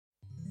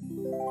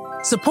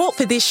Support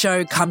for this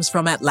show comes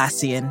from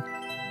Atlassian.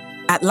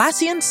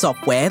 Atlassian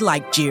software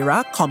like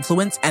Jira,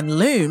 Confluence, and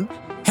Loom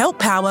help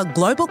power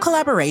global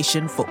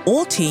collaboration for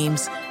all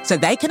teams so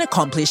they can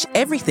accomplish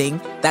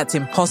everything that's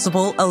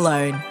impossible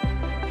alone.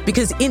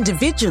 Because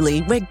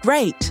individually, we're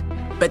great,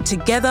 but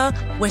together,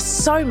 we're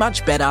so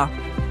much better.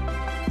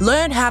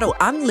 Learn how to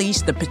unleash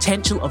the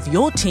potential of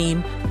your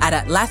team at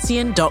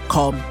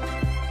Atlassian.com.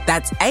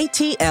 That's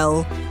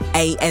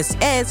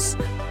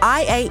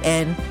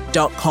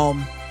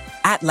Atlassian.com.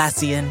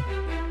 Atlassian.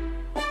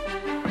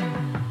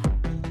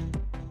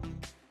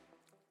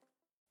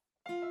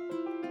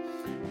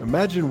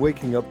 Imagine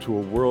waking up to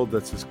a world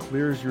that's as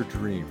clear as your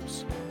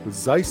dreams. With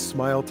Zeiss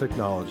Smile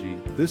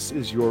technology, this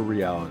is your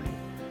reality.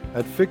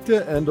 At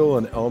Fichte, Endel,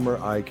 and Elmer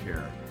Eye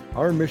Care,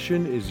 our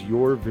mission is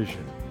your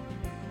vision.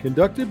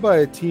 Conducted by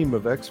a team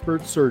of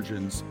expert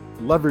surgeons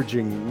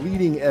leveraging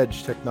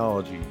leading-edge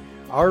technology,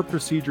 our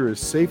procedure is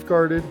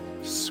safeguarded,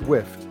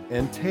 swift,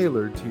 and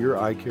tailored to your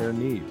eye care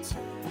needs.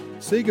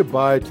 Say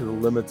goodbye to the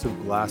limits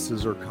of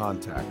glasses or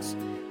contacts.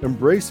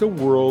 Embrace a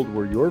world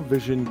where your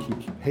vision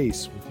keeps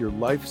pace with your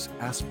life's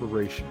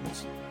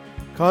aspirations.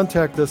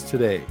 Contact us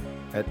today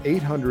at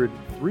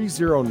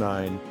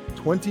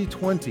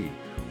 800-309-2020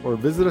 or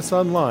visit us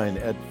online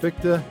at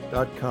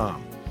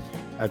Fichte.com.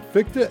 At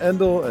Fichte,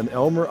 Endel, and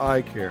Elmer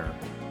Eye Care,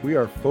 we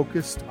are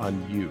focused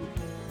on you.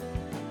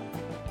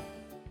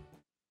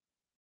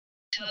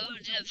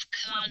 Code of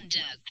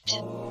conduct.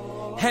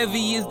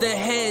 Heavy is the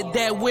head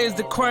that wears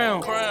the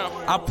crown.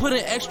 I put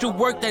in extra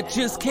work that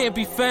just can't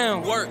be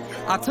found.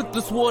 I took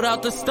the sword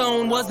out the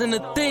stone, wasn't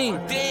a thing.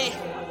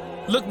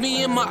 Look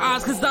me in my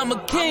eyes cause I'm a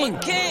king.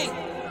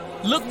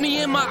 Look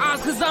me in my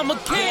eyes cause I'm a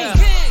king.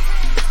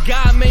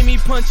 God made me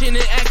punch in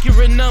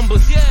inaccurate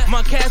numbers.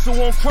 My castle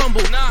won't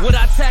crumble. What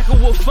I tackle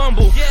will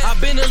fumble. I've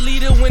been a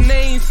leader when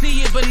they ain't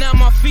see it, but now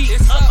my feet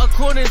is up.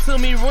 According to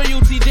me,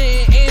 royalty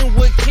didn't end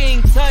with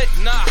King Tut.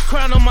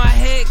 Crown on my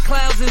head,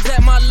 clouds is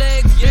at my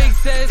legs. Big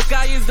says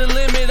sky is the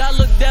limit. I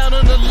look down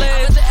on the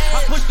ledge.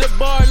 I push the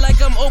bar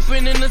like I'm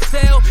opening a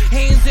cell.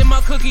 Hands in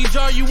my cookie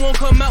jar, you won't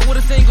come out with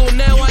a single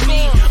nail. I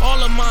need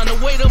all of mine. The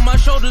weight of my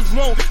shoulders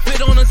won't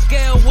fit on a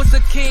scale. What's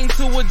a king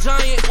to a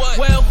giant?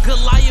 Well,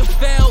 Goliath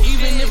fell.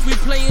 Even if we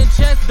playin'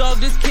 chess, dog,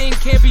 this king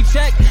can't be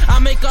checked. I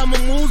make all my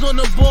moves on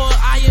the board,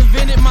 I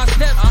invented my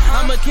steps.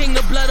 I'm a king,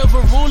 the blood of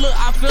a ruler,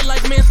 I feel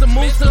like Mansa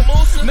Musa.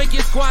 Make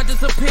your squad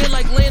disappear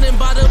like landing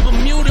by the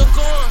Bermuda.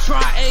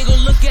 Triangle,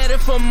 look at it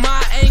from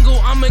my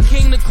angle. I'm a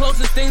king, the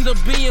closest thing to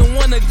being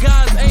one of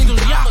God's angels.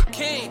 I'm a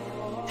king.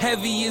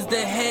 Heavy is the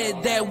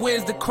head that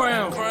wears the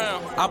crown.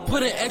 I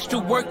put in extra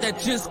work that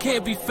just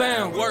can't be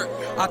found.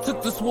 I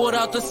took the sword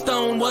out the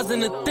stone,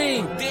 wasn't a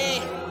thing.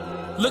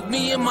 Look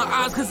me in my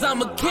eyes cause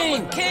I'm a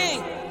king.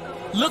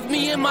 Look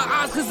me in my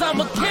eyes cause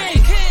I'm a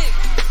king.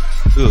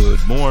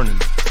 Good morning,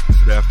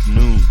 good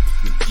afternoon,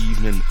 good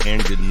evening,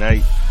 and good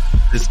night.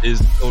 This is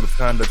the Code of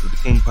Conduct of the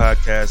King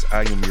podcast.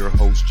 I am your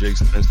host, Jay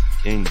Spencer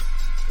King.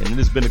 And it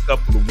has been a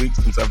couple of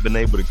weeks since I've been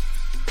able to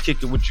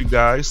kick it with you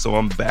guys. So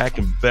I'm back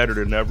and better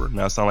than ever.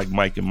 Now I sound like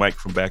Mike and Mike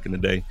from back in the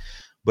day.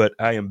 But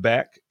I am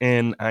back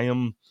and I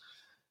am,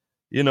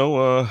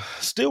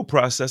 still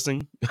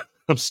processing.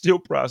 I'm still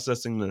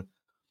processing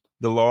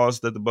the loss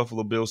that the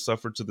Buffalo Bills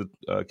suffered to the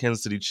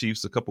Kansas City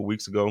Chiefs a couple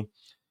weeks ago.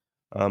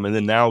 And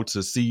then now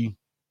to see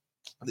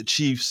the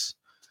Chiefs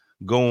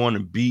go on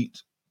and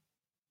beat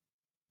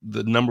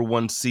the number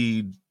one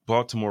seed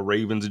Baltimore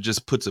Ravens, it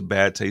just puts a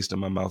bad taste in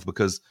my mouth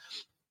because,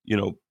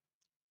 on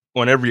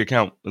every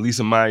account, at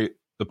least in my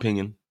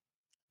opinion,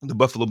 the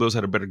Buffalo Bills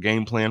had a better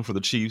game plan for the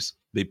Chiefs.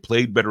 They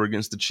played better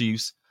against the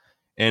Chiefs.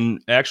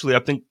 And actually, I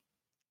think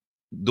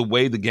the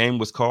way the game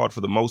was called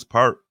for the most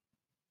part,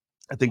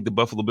 I think the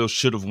Buffalo Bills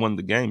should have won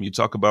the game. You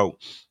talk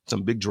about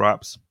some big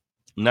drops,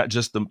 not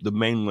just the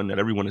main one that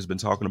everyone has been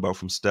talking about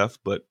from Steph,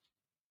 but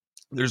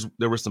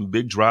there were some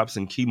big drops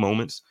and key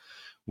moments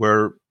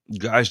where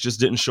guys just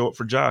didn't show up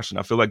for Josh. And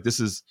I feel like this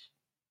is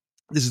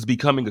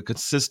becoming a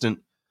consistent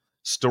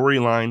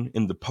storyline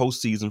in the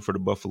postseason for the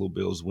Buffalo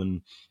Bills.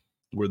 When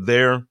we're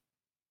there,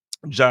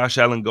 Josh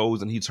Allen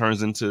goes and he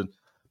turns into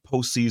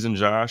postseason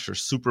Josh or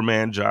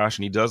Superman Josh,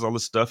 and he does all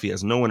this stuff. He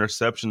has no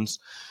interceptions.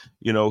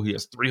 He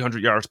has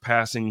 300 yards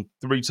passing,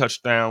 3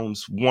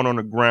 touchdowns, 1 on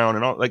the ground,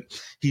 and all. Like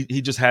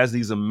he just has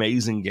these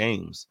amazing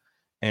games.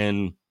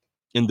 And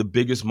in the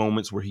biggest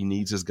moments where he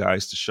needs his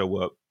guys to show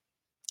up,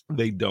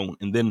 they don't.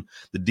 And then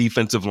the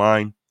defensive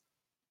line.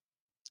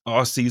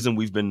 All season,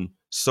 we've been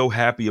so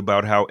happy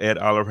about how Ed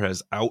Oliver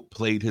has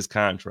outplayed his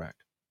contract.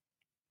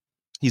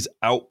 He's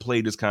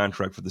outplayed his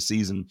contract for the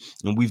season,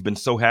 and we've been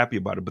so happy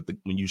about it. But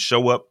when you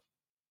show up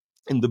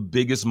in the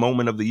biggest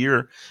moment of the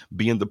year,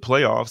 being the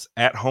playoffs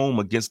at home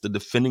against the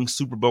defending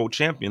Super Bowl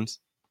champions,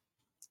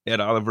 Ed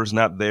Oliver's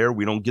not there.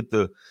 We don't get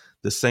the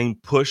same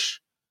push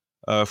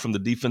from the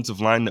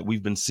defensive line that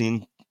we've been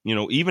seeing.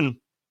 Even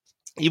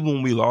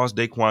when we lost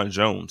Daquan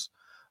Jones,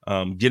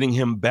 getting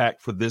him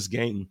back for this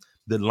game,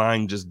 the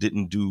line just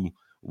didn't do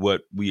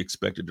what we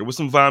expected. There was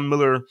some Von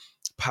Miller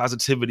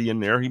positivity in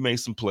there. He made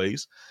some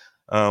plays.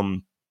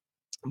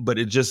 but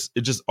it just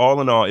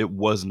all in all, it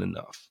wasn't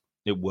enough.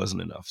 It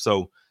wasn't enough.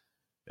 So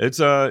it's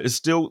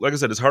still, like I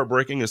said, it's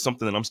heartbreaking. It's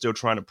something that I'm still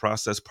trying to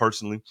process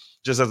personally,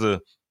 just as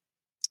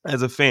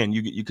a fan.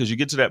 Because you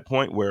get to that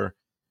point where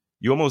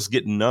you almost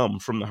get numb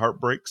from the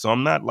heartbreak. So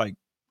I'm not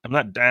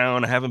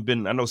down. I haven't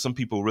been. I know some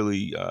people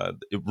really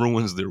it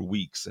ruins their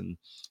weeks, and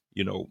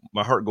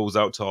my heart goes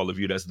out to all of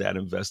you that's that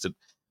invested.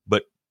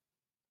 But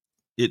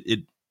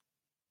it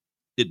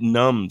it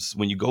numbs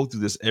when you go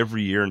through this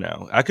every year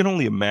now. I can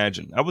only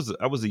imagine. I was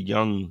a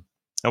young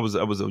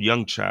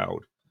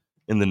child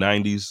in the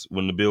 90s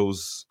when the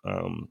Bills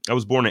I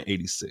was born in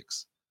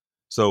 86.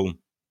 So,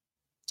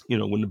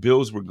 when the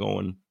Bills were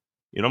going,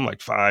 I'm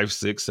like 5,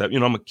 6,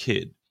 7, I'm a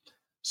kid.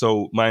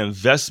 So my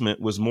investment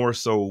was more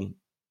so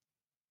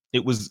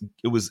it was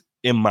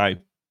in my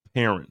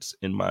parents,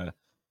 in my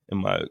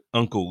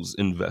uncle's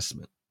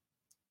investment.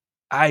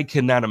 I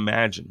cannot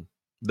imagine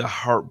the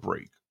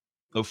heartbreak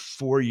of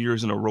 4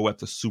 years in a row at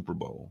the Super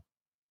Bowl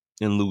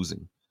and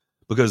losing,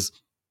 because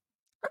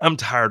I'm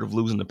tired of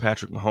losing to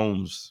Patrick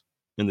Mahomes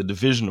in the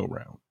divisional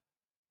round.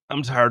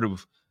 I'm tired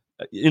of,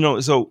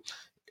 so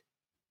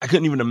I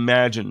couldn't even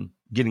imagine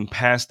getting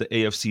past the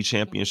AFC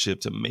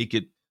Championship to make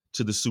it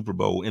to the Super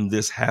Bowl, and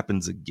this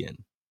happens again,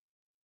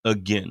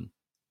 again,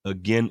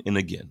 again, and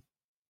again.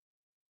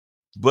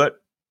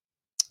 But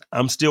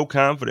I'm still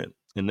confident,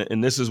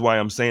 and this is why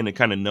I'm saying it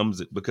kind of numbs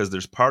it, because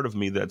there's part of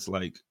me that's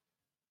like,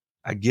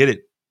 I get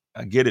it,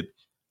 I get it.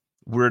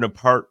 We're in a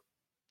part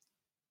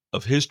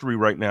of history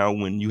right now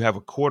when you have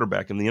a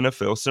quarterback in the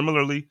NFL,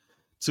 similarly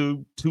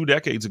to 2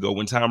 decades ago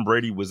when Tom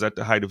Brady was at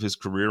the height of his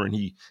career and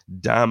he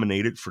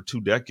dominated for 2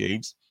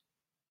 decades,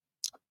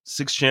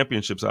 6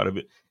 championships out of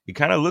it. It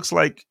kind of looks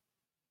like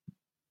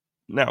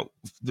now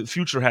the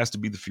future has to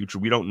be the future.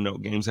 We don't know.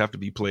 Games have to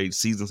be played,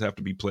 seasons have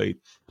to be played.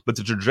 But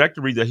the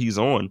trajectory that he's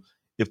on,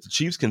 if the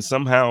Chiefs can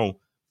somehow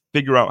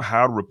figure out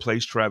how to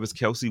replace Travis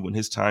Kelce when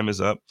his time is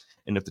up,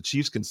 and if the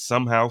Chiefs can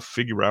somehow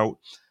figure out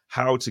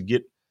how to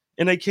get,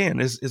 and they can,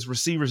 there's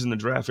receivers in the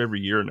draft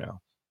every year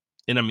now.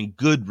 And I mean,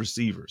 good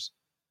receivers.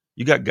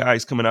 You got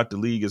guys coming out the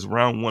league as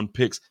round 1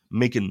 picks,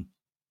 making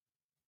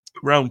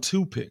round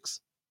 2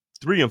 picks,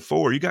 3 and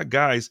 4. You got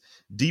guys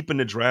deep in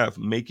the draft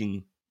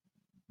making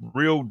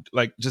real,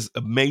 like, just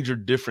a major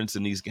difference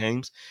in these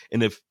games.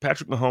 And if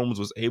Patrick Mahomes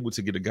was able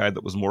to get a guy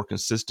that was more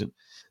consistent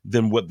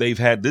than what they've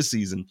had this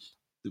season,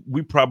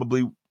 we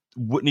probably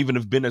wouldn't even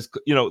have been as,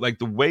 like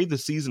the way the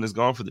season has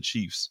gone for the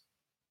Chiefs.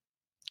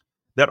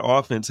 That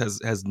offense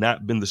has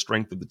not been the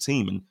strength of the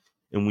team.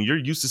 And when you're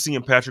used to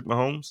seeing Patrick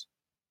Mahomes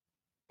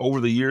over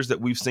the years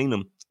that we've seen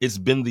him, it's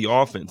been the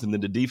offense. And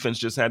then the defense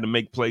just had to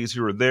make plays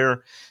here or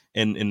there,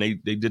 and they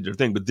did their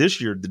thing. But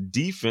this year, the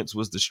defense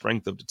was the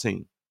strength of the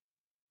team.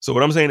 So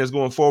what I'm saying is,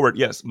 going forward,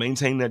 yes,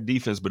 maintain that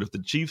defense. But if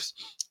the Chiefs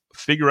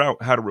figure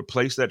out how to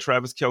replace that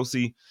Travis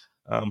Kelce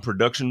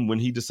production when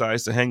he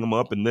decides to hang him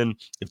up, and then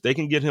if they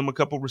can get him a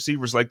couple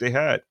receivers like they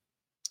had,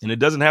 and it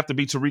doesn't have to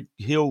be Tyreek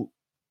Hill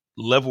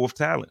level of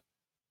talent.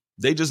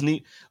 They just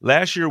need,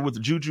 last year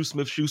with Juju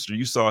Smith-Schuster,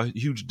 you saw a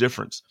huge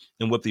difference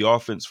in what the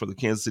offense for the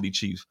Kansas City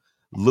Chiefs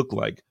looked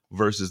like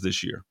versus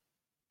this year.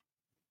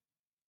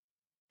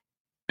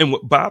 And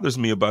what bothers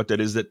me about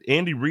that is that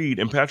Andy Reid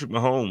and Patrick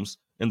Mahomes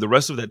and the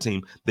rest of that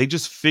team, they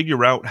just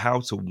figure out how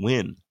to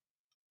win.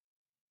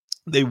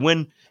 They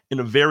win in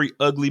a very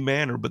ugly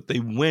manner, but they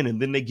win, and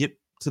then they get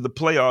to the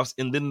playoffs,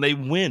 and then they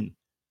win.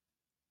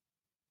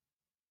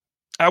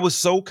 I was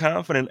so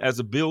confident as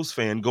a Bills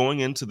fan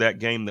going into that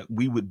game that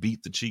we would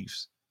beat the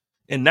Chiefs,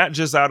 and not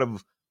just out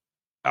of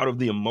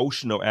the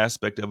emotional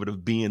aspect of it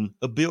of being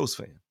a Bills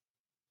fan.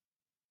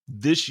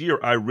 This year,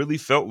 I really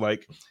felt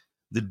like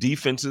the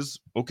defenses,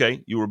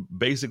 okay, you were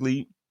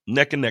basically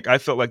neck and neck. I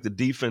felt like the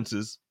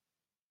defenses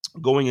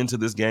going into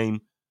this game,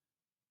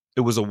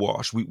 it was a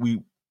wash. We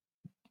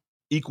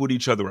equaled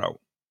each other out.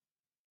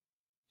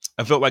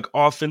 I felt like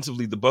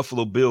offensively, the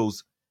Buffalo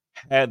Bills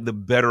had the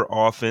better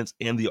offense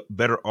and the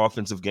better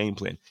offensive game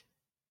plan.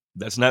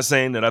 That's not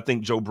saying that I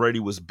think Joe Brady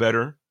was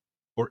better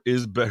or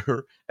is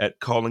better at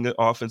calling an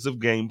offensive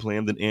game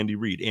plan than Andy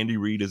Reid. Andy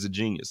Reid is a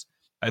genius.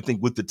 I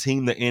think with the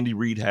team that Andy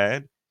Reid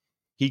had,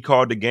 he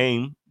called a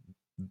game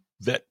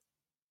that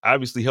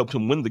obviously helped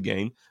him win the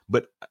game,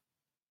 but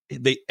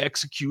they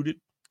executed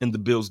and the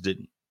Bills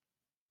didn't.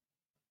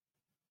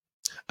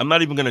 I'm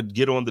not even going to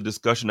get on the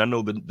discussion. I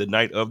know the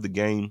night of the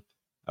game,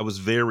 I was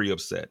very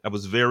upset. I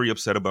was very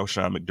upset about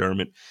Sean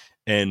McDermott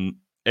and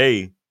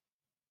the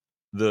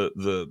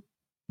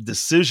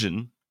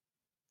decision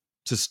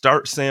to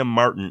start Sam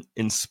Martin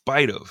in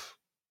spite of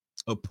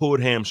a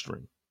pulled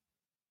hamstring.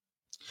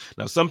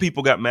 Now, some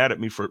people got mad at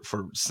me for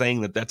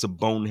saying that that's a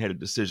boneheaded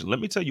decision. Let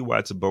me tell you why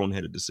it's a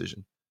boneheaded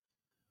decision.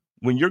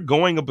 When you're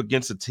going up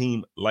against a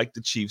team like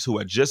the Chiefs, who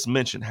I just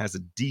mentioned has a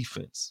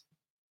defense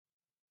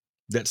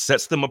that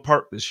sets them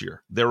apart this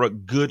year. They're a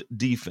good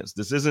defense.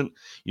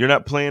 You're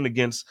not playing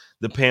against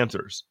the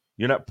Panthers.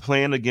 You're not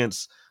playing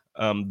against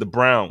the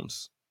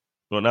Browns.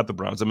 Well, not the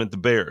Browns. I meant the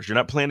Bears. You're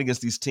not playing against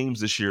these teams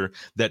this year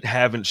that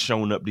haven't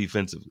shown up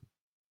defensively.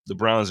 The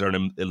Browns are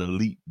an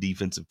elite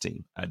defensive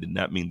team. I did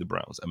not mean the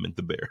Browns. I meant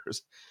the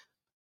Bears.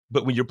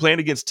 But when you're playing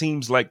against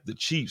teams like the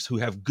Chiefs who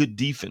have good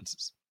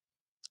defenses,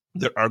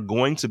 there are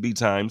going to be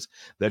times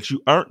that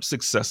you aren't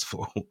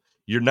successful.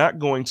 You're not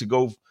going to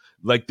go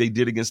like they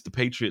did against the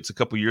Patriots a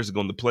couple years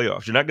ago in the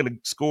playoffs. You're not going to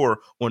score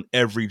on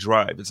every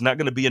drive. It's not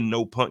going to be a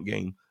no punt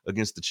game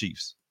against the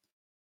Chiefs.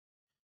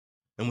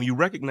 And when you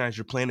recognize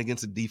you're playing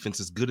against a defense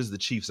as good as the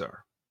Chiefs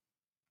are,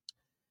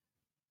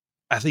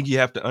 I think you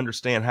have to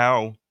understand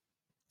how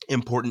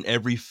important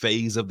every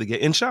phase of the game.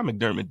 And Sean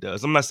McDermott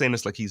does. I'm not saying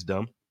this like he's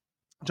dumb.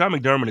 Sean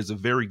McDermott is a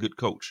very good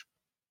coach.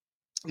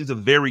 He's a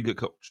very good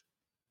coach.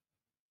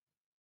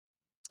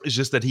 It's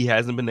just that he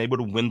hasn't been able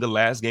to win the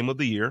last game of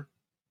the year.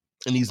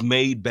 And he's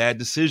made bad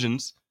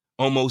decisions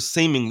almost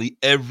seemingly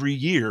every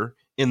year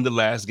in the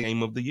last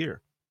game of the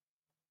year.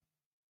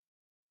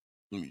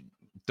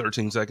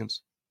 13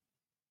 seconds.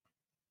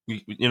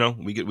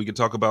 We could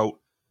talk about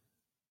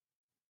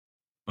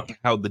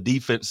how the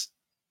defense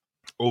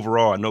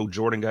overall, I know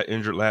Jordan got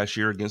injured last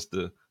year against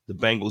the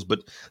Bengals,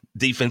 but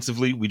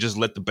defensively, we just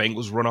let the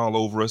Bengals run all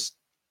over us.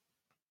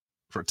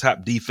 For a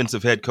top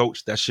defensive head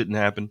coach, that shouldn't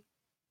happen.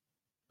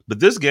 But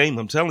this game,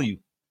 I'm telling you,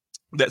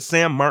 that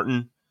Sam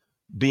Martin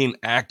being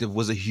active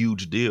was a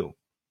huge deal.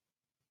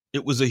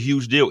 It was a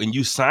huge deal. And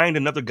you signed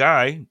another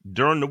guy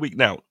during the week.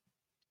 Now,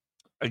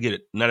 I get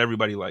it. Not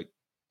everybody like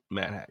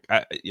Matt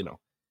Hack.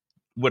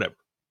 Whatever.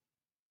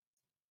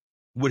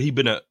 Would he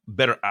been a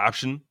better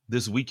option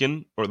this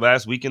weekend or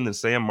last weekend than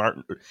Sam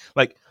Martin?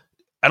 Like,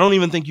 I don't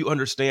even think you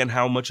understand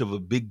how much of a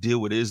big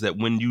deal it is that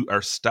when you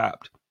are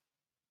stopped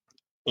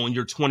on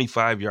your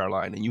 25-yard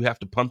line and you have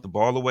to punt the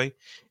ball away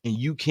and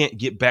you can't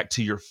get back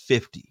to your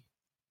 50.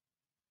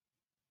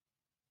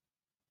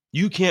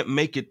 You can't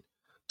make it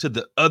to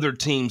the other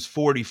team's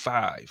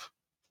 45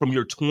 from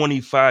your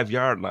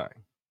 25-yard line.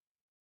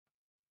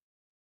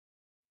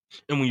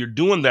 And when you're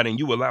doing that and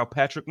you allow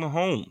Patrick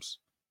Mahomes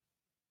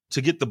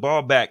to get the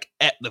ball back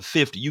at the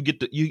 50,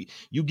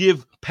 you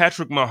give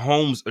Patrick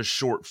Mahomes a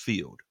short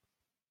field.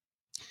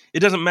 It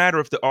doesn't matter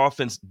if the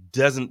offense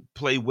doesn't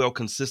play well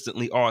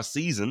consistently all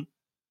season,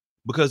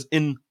 because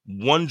in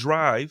one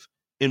drive,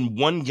 in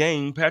one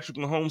game, Patrick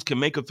Mahomes can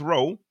make a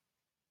throw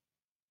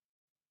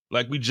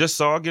like we just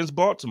saw against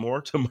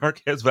Baltimore to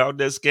Marquez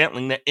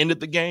Valdez-Scantling that ended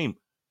the game.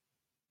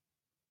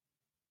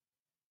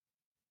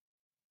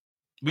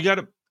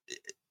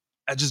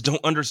 I just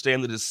don't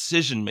understand the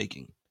decision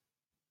making.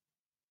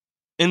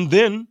 And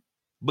then,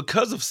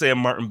 because of Sam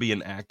Martin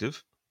being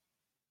active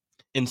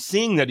and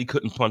seeing that he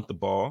couldn't punt the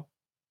ball,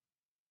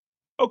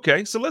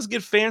 okay, so let's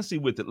get fancy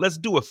with it. Let's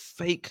do a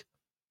fake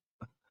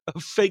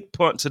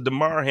punt to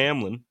Damar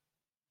Hamlin.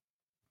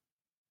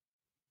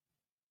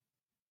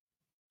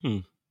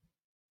 I'm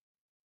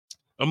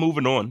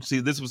moving on. See,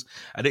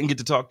 I didn't get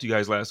to talk to you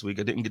guys last week.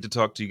 I didn't get to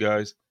talk to you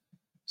guys.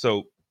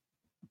 So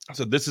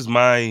this is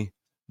my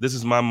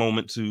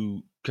moment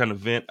to kind of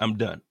vent. I'm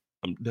done.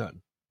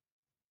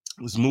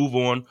 Let's move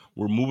on.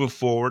 We're moving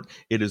forward.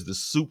 It is the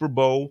Super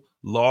Bowl,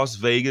 Las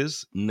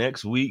Vegas,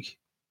 next week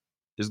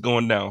is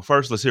going down.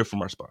 First, let's hear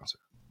from our sponsor.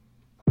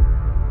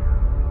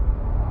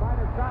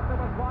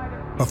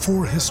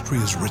 Before history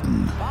is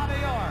written,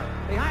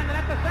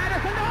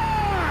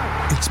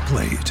 it's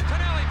played.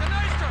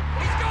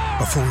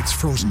 Before it's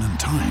frozen in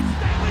time,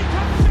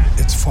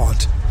 it's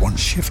fought one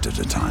shift at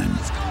a time.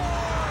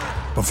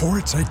 Before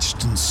it's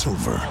etched in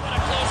silver,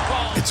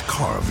 it's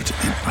carved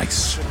in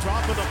ice.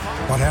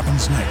 What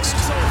happens next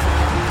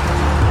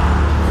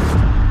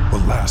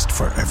will last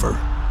forever.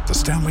 The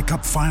Stanley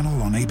Cup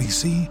Final on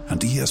ABC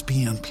and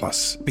ESPN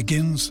Plus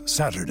begins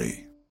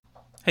Saturday.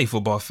 Hey,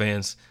 football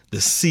fans,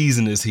 the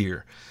season is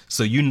here.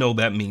 So you know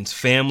that means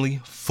family,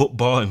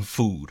 football, and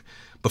food.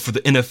 But for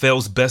the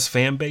NFL's best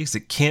fan base,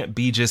 it can't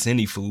be just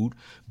any food.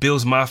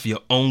 Bills Mafia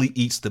only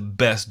eats the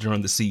best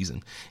during the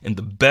season. And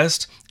the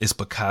best is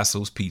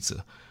Picasso's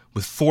Pizza.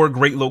 With 4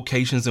 great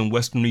locations in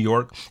Western New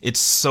York, it's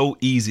so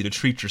easy to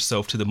treat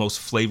yourself to the most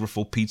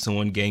flavorful pizza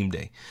on game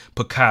day.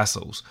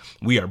 Picasso's.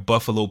 We are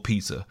Buffalo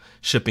Pizza,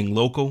 shipping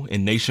local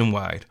and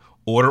nationwide.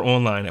 Order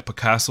online at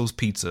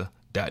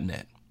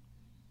picassospizza.net.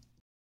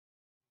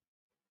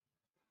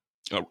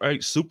 All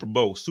right, Super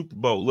Bowl.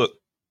 Look,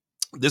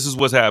 this is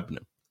what's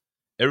happening.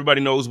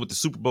 Everybody knows what the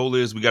Super Bowl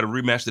is. We got a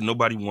rematch that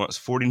nobody wants.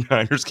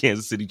 49ers,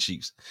 Kansas City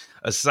Chiefs.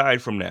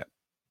 Aside from that,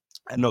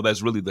 I know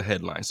that's really the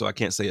headline, so I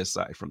can't say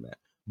aside from that.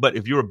 But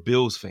if you're a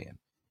Bills fan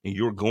and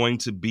you're going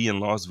to be in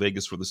Las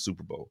Vegas for the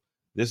Super Bowl,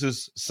 this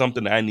is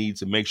something I need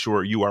to make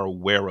sure you are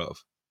aware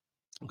of.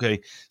 Okay,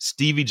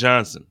 Stevie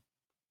Johnson,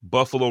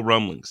 Buffalo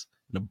Rumblings,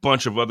 and a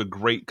bunch of other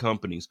great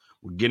companies.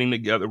 We're getting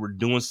together. We're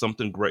doing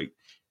something great.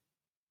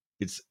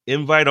 It's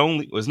invite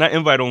only. Well, it's not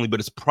invite only, but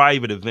it's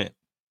private event.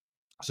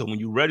 So when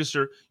you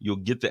register, you'll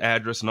get the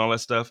address and all that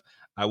stuff.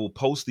 I will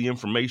post the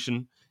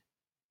information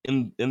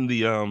in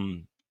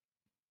the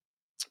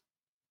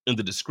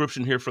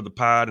description here for the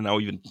pod, and I'll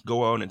even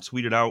go on and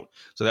tweet it out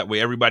so that way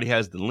everybody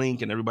has the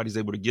link and everybody's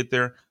able to get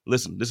there.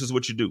 Listen, this is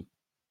what you do.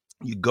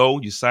 You go,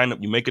 you sign up,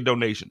 you make a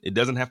donation. It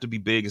doesn't have to be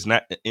big. It's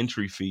not an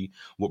entry fee.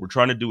 What we're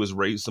trying to do is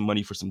raise some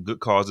money for some good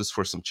causes,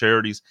 for some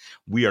charities.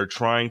 We are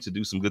trying to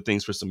do some good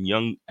things for some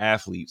young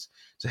athletes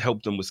to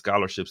help them with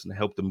scholarships and to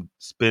help them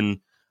spend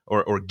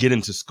or get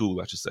into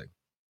school, I should say.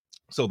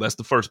 So that's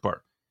the first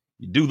part.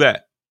 You do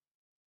that.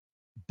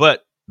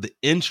 But the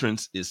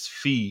entrance is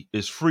free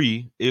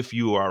if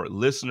you are a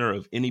listener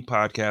of any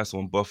podcast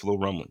on Buffalo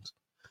Rumblings.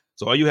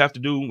 So all you have to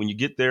do when you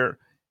get there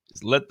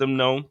is let them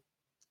know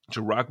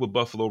to rock with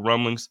Buffalo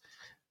Rumblings,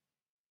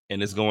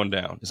 and it's going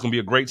down. It's going to be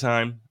a great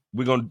time.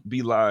 We're going to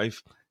be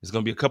live. There's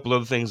going to be a couple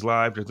other things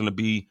live. There's going to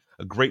be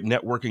a great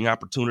networking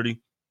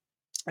opportunity.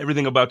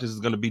 Everything about this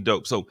is going to be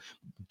dope. So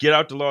get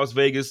out to Las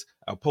Vegas.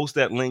 I'll post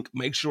that link.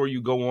 Make sure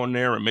you go on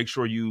there and make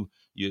sure you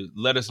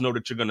let us know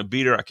that you're going to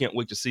be there. I can't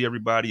wait to see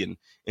everybody and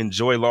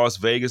enjoy Las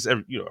Vegas.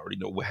 You already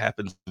know what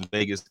happens in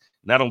Vegas.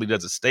 Not only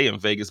does it stay in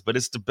Vegas, but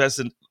it's the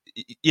best.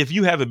 If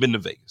you haven't been to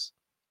Vegas,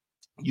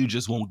 you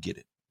just won't get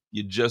it.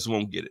 You just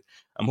won't get it.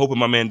 I'm hoping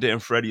my man Dan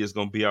Freddie is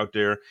going to be out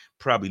there.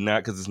 Probably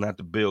not, because it's not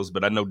the Bills,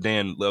 but I know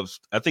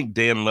I think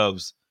Dan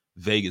loves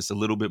Vegas a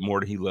little bit more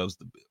than he loves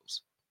the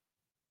Bills.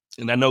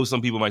 And I know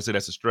some people might say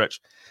that's a stretch.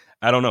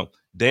 I don't know.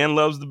 Dan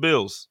loves the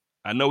Bills.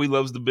 I know he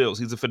loves the Bills.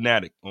 He's a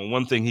fanatic. On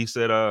one thing he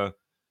said,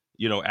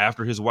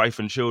 after his wife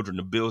and children,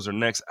 the Bills are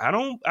next. I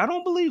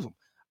don't believe him.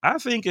 I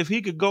think if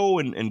he could go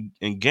and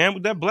gamble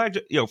with that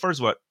blackjack,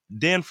 first of all,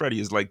 Dan Freddie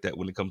is like that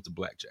when it comes to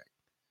blackjack.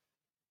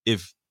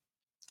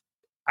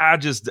 I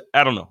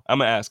don't know. I'm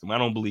gonna ask him. I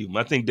don't believe him.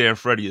 I think Dan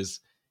Freddie is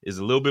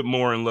a little bit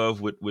more in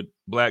love with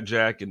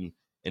blackjack and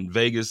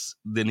Vegas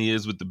than he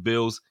is with the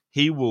Bills.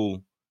 He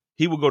will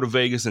go to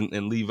Vegas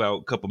and leave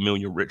out a couple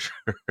million richer.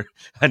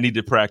 I need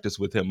to practice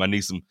with him. I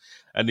need some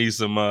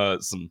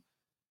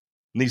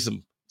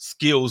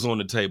skills on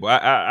the table.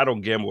 I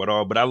don't gamble at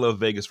all, but I love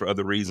Vegas for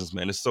other reasons,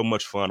 man. It's so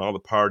much fun. All the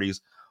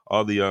parties,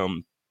 all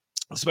the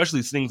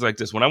especially things like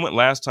this. When I went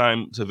last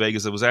time to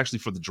Vegas, it was actually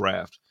for the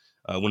draft.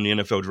 When the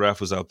NFL draft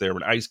was out there,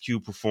 when Ice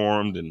Cube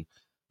performed, and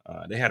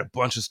they had a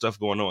bunch of stuff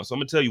going on. So I'm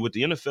gonna tell you, with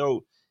the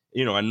NFL,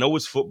 I know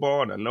it's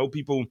football, and I know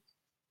people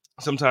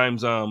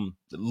sometimes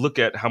look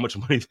at how much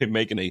money they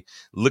make and they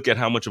look at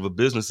how much of a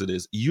business it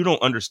is. You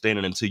don't understand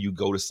it until you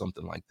go to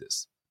something like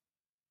this.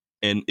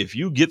 And if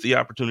you get the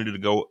opportunity to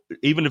go,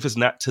 even if it's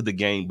not to the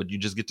game, but you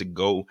just get to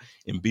go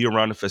and be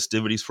around the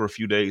festivities for a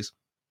few days,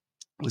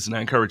 listen,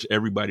 I encourage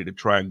everybody to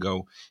try and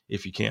go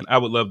if you can. I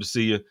would love to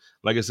see you.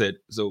 Like I said,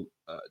 so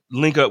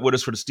link up with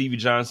us for the Stevie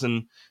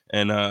Johnson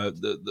and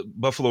the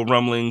Buffalo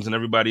Rumblings and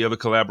everybody other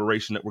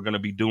collaboration that we're going to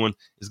be doing.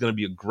 It's going to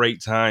be a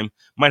great time.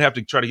 Might have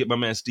to try to get my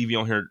man Stevie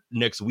on here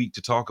next week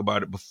to talk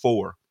about it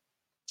before.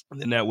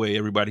 And then that way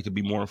everybody could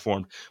be more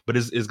informed. But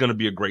it's going to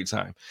be a great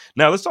time.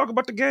 Now let's talk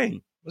about the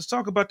game. The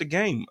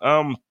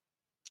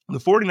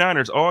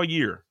 49ers all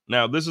year.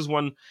 Now, this is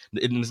one,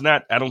 and it's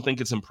not, I don't think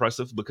it's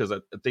impressive, because I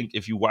think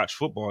if you watch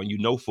football and you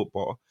know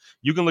football,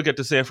 you can look at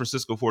the San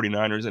Francisco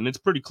 49ers, and it's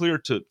pretty clear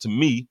to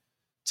me,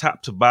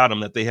 top to bottom,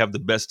 that they have the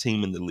best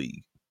team in the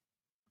league.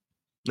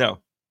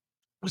 Now,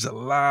 there's a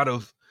lot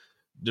of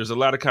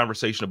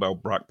conversation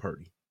about Brock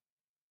Purdy.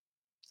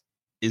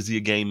 Is he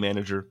a game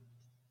manager?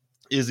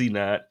 Is he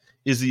not?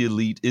 Is he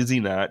elite? Is he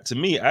not? To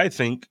me, I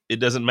think it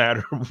doesn't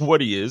matter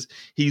what he is.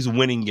 He's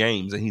winning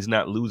games, and he's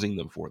not losing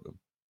them for them.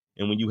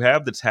 And when you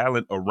have the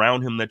talent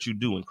around him that you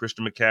do, and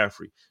Christian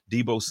McCaffrey,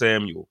 Deebo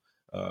Samuel,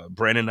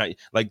 Brandon Knight,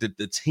 like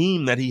the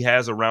team that he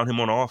has around him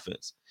on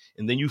offense,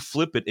 and then you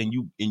flip it and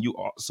you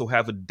also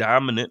have a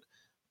dominant,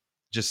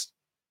 just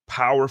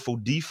powerful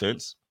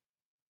defense,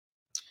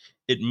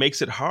 it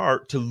makes it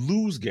hard to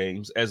lose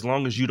games as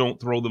long as you don't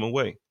throw them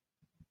away.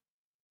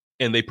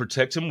 And they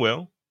protect him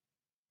well,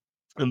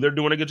 and they're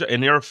doing a good job,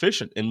 and they're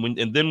efficient.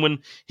 And then when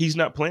he's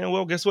not playing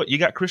well, guess what? You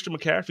got Christian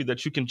McCaffrey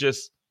that you can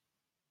just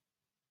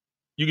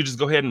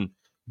go ahead and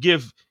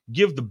give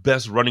the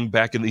best running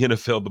back in the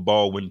NFL the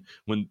ball when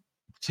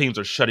teams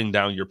are shutting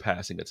down your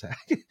passing attack.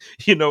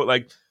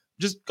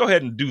 Just go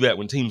ahead and do that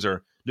when teams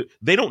are.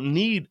 They don't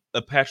need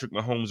a Patrick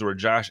Mahomes or a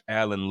Josh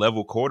Allen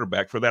level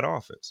quarterback for that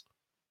offense.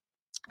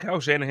 Kyle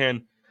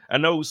Shanahan, I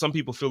know some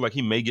people feel like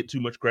he may get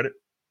too much credit.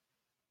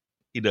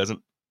 He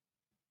doesn't.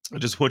 I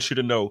just want you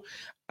to know,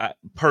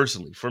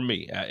 personally, for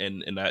me,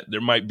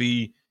 there might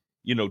be,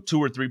 2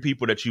 or 3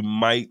 people that you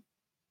might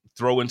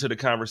throw into the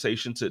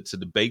conversation to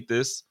debate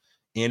this,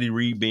 Andy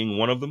Reid being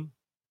one of them.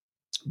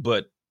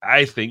 But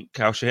I think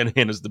Kyle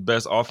Shanahan is the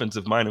best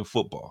offensive mind in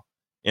football,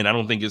 and I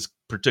don't think it's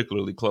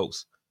particularly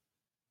close.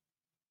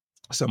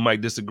 Some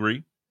might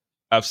disagree.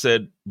 I've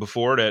said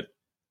before that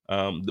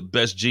the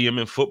best GM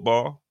in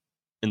football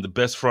and the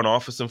best front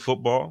office in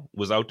football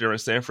was out there in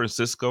San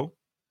Francisco.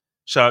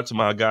 Shout out to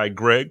my guy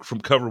Greg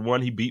from Cover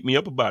One. He beat me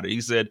up about it.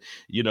 He said,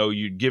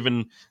 you're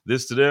giving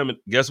this to them. And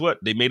guess what?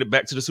 They made it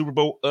back to the Super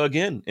Bowl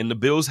again, and the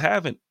Bills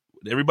haven't.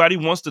 Everybody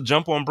wants to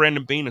jump on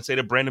Brandon Beane and say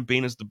that Brandon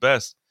Beane is the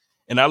best.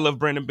 And I love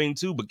Brandon Beane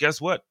too, but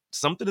guess what?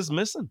 Something is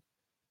missing.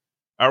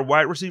 Our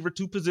wide receiver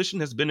 2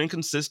 position has been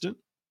inconsistent.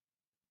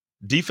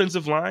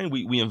 Defensive line,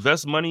 we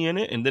invest money in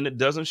it, and then it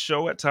doesn't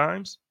show at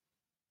times.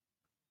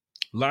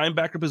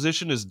 Linebacker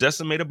position is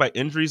decimated by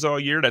injuries all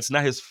year. That's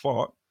not his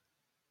fault.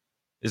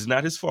 It's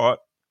not his fault.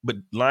 But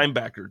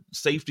linebacker,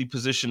 safety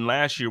position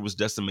last year was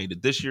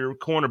decimated. This year,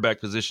 cornerback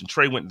position,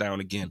 Trey went down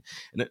again.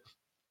 And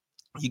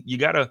you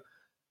got to,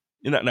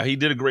 now he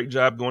did a great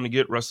job going to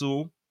get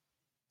Rasul,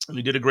 and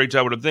he did a great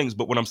job with the things.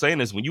 But what I'm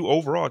saying is when you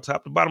overall,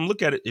 top to bottom,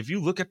 look at it, if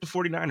you look at the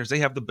 49ers, they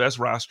have the best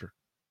roster.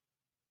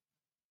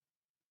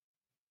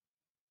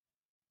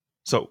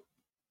 So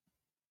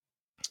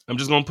I'm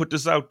just going to put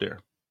this out there.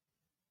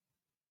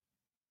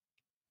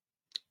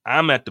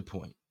 I'm at the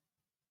point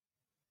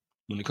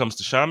when it comes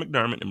to Sean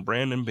McDermott and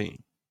Brandon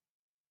Beane,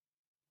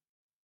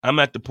 I'm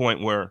at the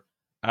point where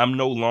I'm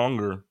no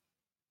longer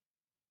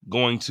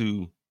going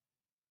to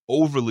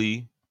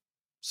overly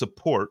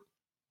support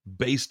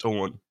based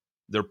on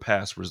their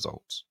past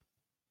results.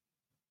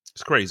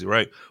 It's crazy,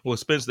 right? Well,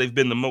 Spence, they've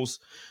been the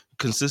most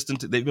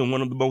consistent. They've been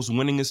one of the most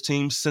winningest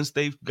teams since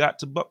they've got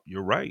to Buck.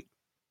 You're right.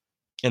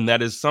 And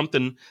that is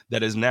something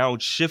that has now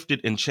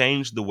shifted and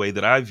changed the way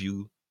that I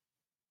view,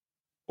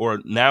 or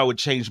now it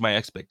changed my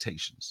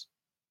expectations.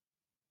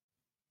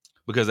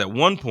 Because at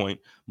one point,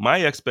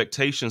 my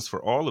expectations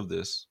for all of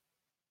this,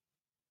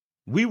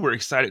 we were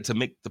excited to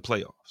make the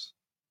playoffs,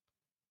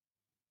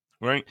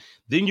 right?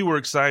 Then you were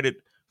excited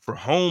for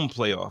home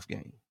playoff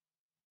game.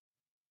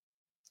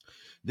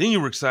 Then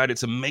you were excited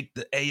to make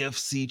the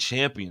AFC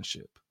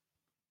championship.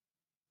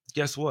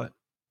 Guess what?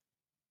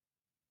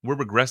 We're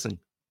regressing.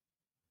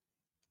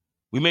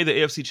 We made the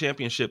AFC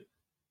championship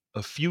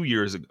a few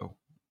years ago.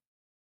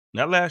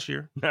 Not last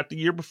year, not the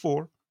year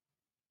before.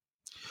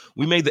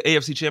 We made the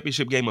AFC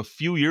championship game a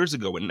few years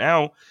ago, and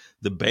now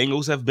the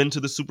Bengals have been to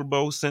the Super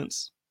Bowl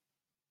since.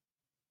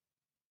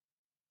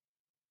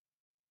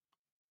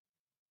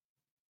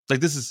 Like,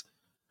 this is,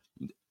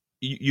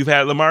 you've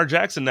had Lamar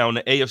Jackson now in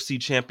the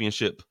AFC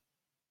championship.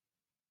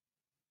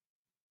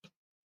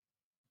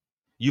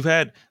 You've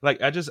had,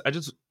 like, I just,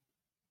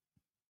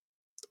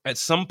 at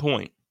some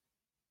point,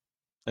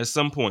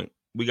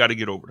 we got to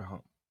get over the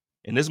hump.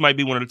 And this might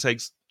be one of the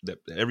takes that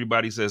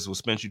everybody says, well,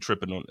 Spence, you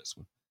tripping on this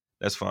one.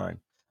 That's fine.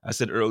 I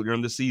said earlier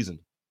in the season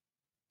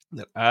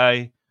that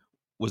I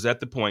was at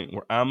the point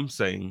where I'm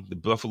saying the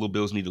Buffalo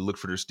Bills need to look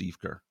for their Steve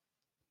Kerr.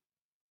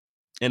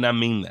 And I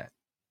mean that.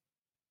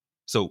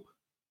 So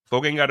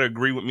folk ain't got to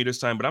agree with me this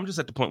time, but I'm just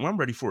at the point where I'm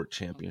ready for a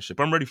championship.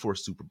 I'm ready for a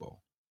Super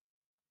Bowl.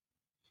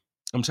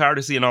 I'm tired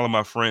of seeing all of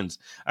my friends.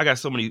 I got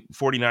so many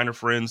 49er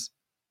friends.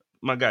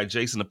 My guy,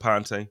 Jason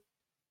Aponte,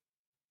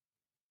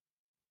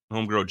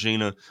 homegirl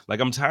Gina. Like,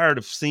 I'm tired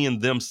of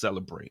seeing them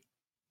celebrate.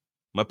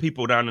 My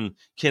people down in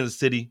Kansas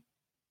City,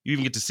 you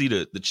even get to see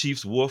the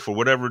Chiefs wolf or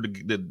whatever,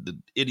 the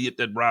idiot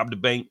that robbed the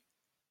bank.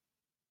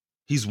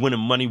 He's winning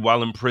money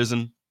while in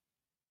prison.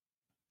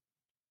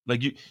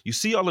 Like, you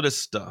see all of this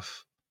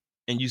stuff,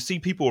 and you see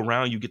people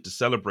around you get to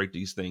celebrate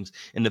these things.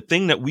 And the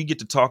thing that we get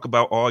to talk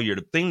about all year,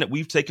 the thing that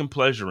we've taken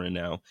pleasure in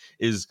now,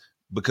 is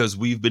because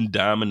we've been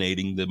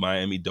dominating the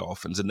Miami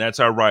Dolphins, and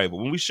that's our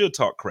rival. And we should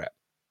talk crap.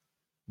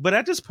 But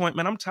at this point,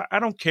 man, I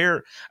don't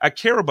care. I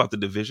care about the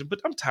division,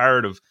 but I'm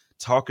tired of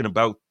talking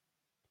about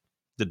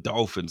the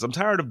Dolphins. I'm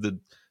tired of the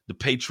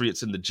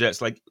Patriots and the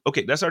Jets. Like,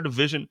 okay, that's our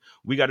division.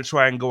 We got to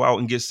try and go out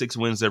and get 6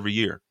 wins every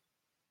year.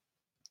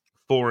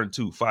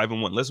 4-2,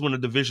 5-1. Let's win a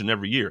division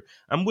every year.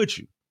 I'm with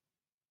you.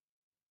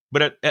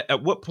 But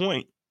at what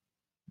point?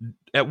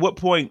 At what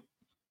point?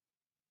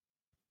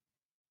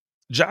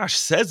 Josh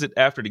says it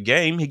after the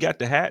game. He got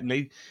the hat, and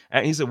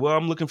he said, "Well,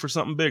 I'm looking for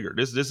something bigger.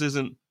 This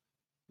isn't.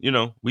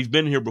 We've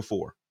been here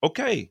before."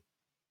 Okay,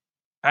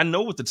 I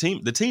know what the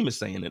team is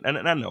saying it,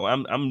 and I know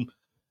I'm.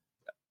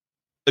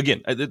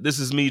 Again, this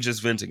is me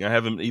just venting. I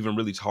haven't even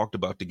really talked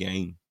about the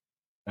game.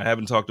 I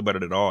haven't talked about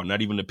it at all.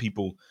 Not even the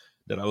people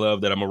that I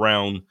love, that I'm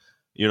around.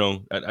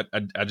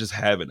 I just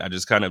haven't. I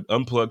just kind of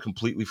unplugged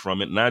completely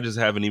from it, and I just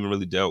haven't even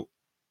really dealt.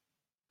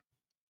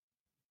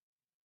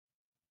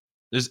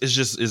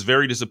 It's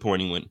very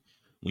disappointing when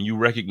you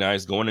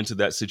recognize going into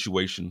that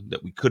situation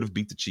that we could have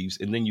beat the Chiefs,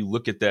 and then you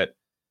look at that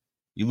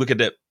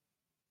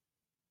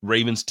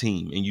Ravens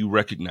team, and you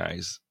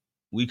recognize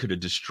we could have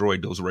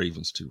destroyed those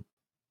Ravens too.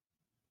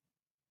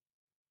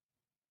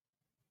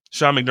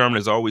 Sean McDermott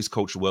has always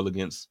coached well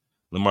against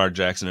Lamar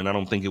Jackson, and I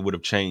don't think it would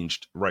have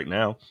changed right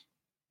now.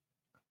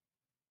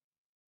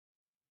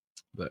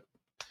 But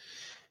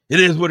it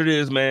is what it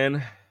is,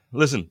 man.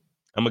 Listen,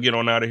 I'm going to get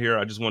on out of here.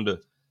 I just wanted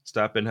to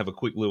stop and have a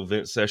quick little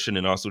vent session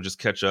and also just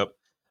catch up.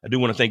 I do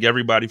want to thank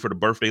everybody for the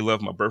birthday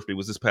love. My birthday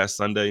was this past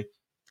Sunday.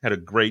 Had a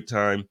great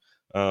time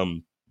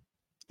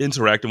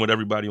interacting with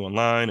everybody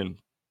online, and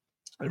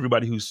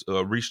everybody who's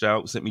reached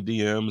out, sent me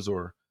DMs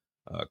or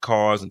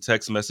calls and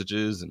text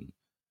messages, and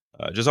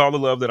just all the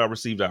love that I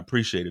received. I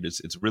appreciate it.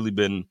 It's really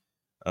been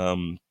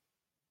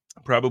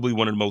probably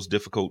one of the most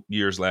difficult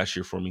years last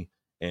year for me,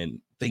 and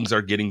things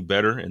are getting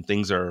better, and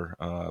things are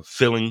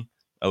feeling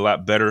a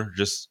lot better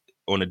just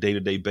on a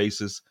day-to-day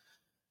basis.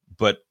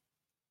 But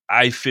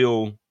I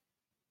feel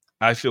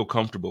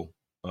comfortable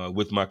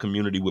with my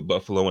community, with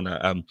Buffalo, and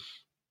I'm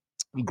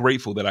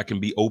grateful that I can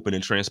be open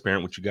and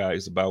transparent with you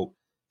guys about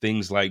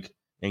things like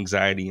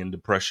anxiety and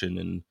depression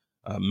and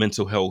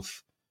mental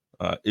health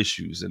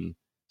issues. And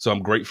so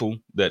I'm grateful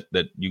that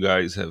you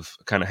guys have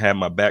kind of had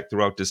my back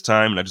throughout this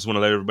time. And I just want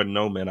to let everybody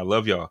know, man, I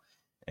love y'all.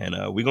 And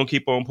we're going to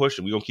keep on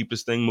pushing. We're going to keep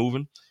this thing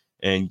moving.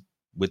 And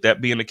with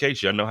that being the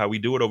case, y'all know how we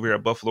do it over here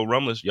at Buffalo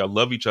Rumblers. Y'all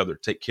love each other,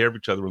 take care of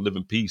each other, and live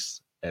in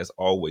peace. As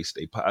always,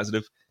 stay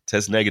positive,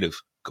 test negative,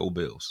 go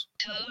Bills.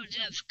 Code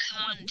of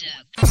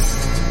conduct.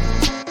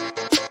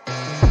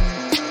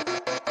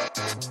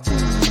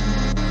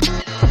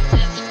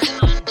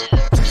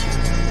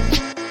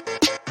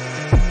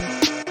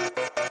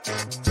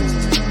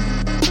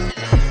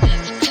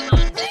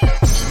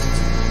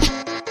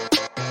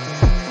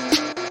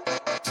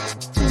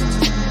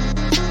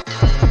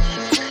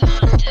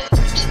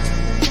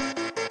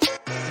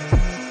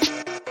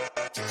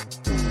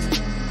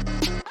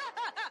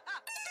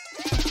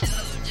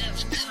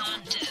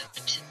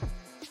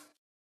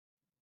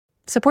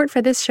 Support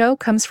for this show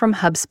comes from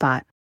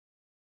HubSpot.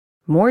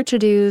 More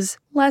to-dos,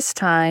 less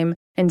time,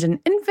 and an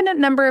infinite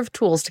number of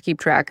tools to keep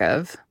track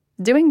of.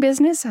 Doing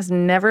business has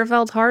never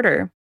felt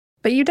harder.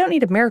 But you don't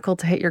need a miracle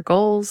to hit your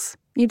goals.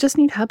 You just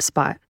need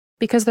HubSpot,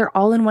 because their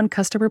all-in-one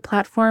customer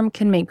platform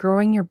can make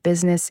growing your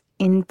business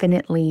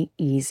infinitely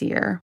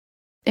easier.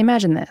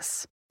 Imagine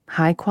this: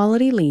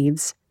 high-quality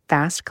leads,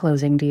 fast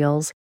closing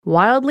deals,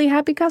 wildly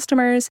happy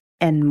customers,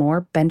 and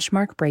more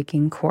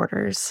benchmark-breaking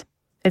quarters.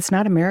 It's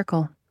not a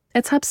miracle.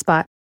 It's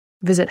HubSpot.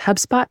 Visit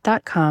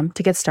HubSpot.com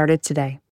to get started today.